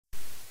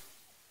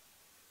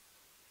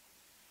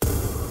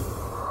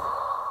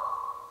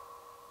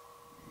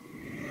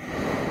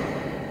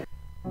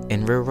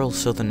In rural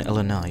southern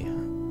Illinois,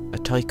 a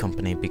toy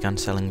company began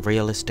selling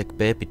realistic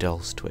baby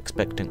dolls to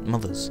expectant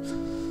mothers.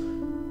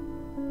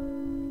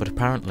 But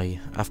apparently,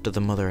 after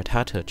the mother had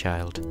had her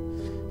child,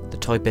 the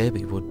toy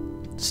baby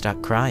would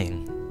start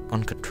crying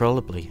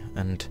uncontrollably,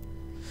 and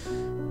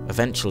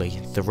eventually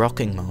the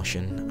rocking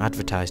motion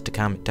advertised to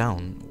calm it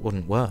down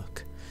wouldn't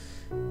work,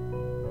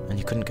 and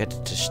you couldn't get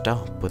it to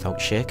stop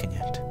without shaking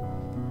it.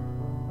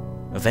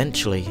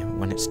 Eventually,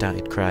 when it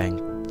started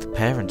crying, the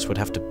parents would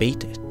have to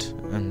beat it,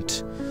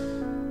 and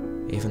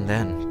even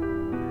then,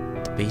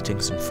 the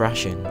beatings and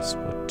thrashings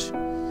would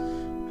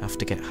have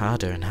to get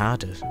harder and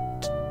harder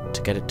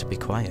to get it to be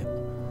quiet.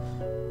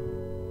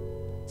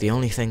 The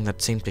only thing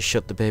that seemed to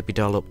shut the baby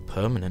doll up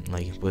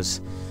permanently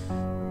was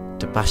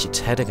to bash its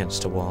head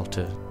against a wall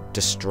to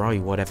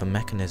destroy whatever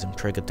mechanism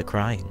triggered the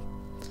crying.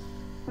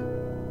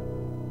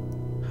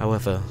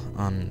 However,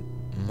 on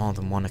more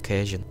than one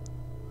occasion,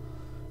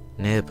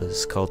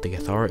 neighbours called the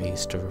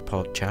authorities to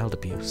report child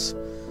abuse,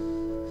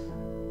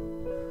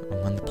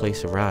 and when the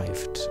police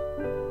arrived,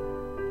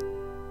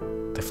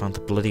 they found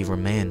the bloody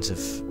remains of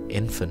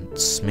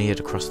infants smeared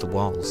across the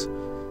walls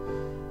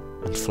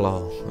and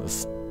floor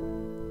of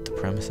the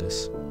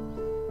premises.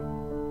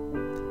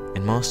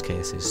 In most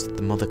cases,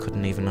 the mother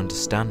couldn't even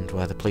understand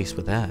why the police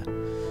were there.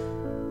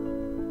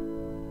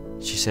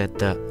 She said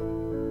that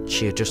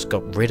she had just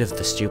got rid of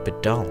the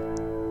stupid doll.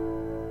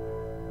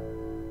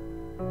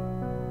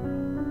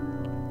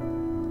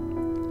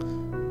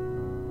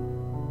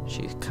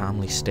 She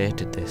calmly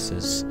stated this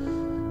as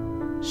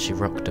she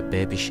rocked a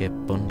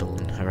baby-shaped bundle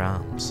in her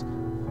arms,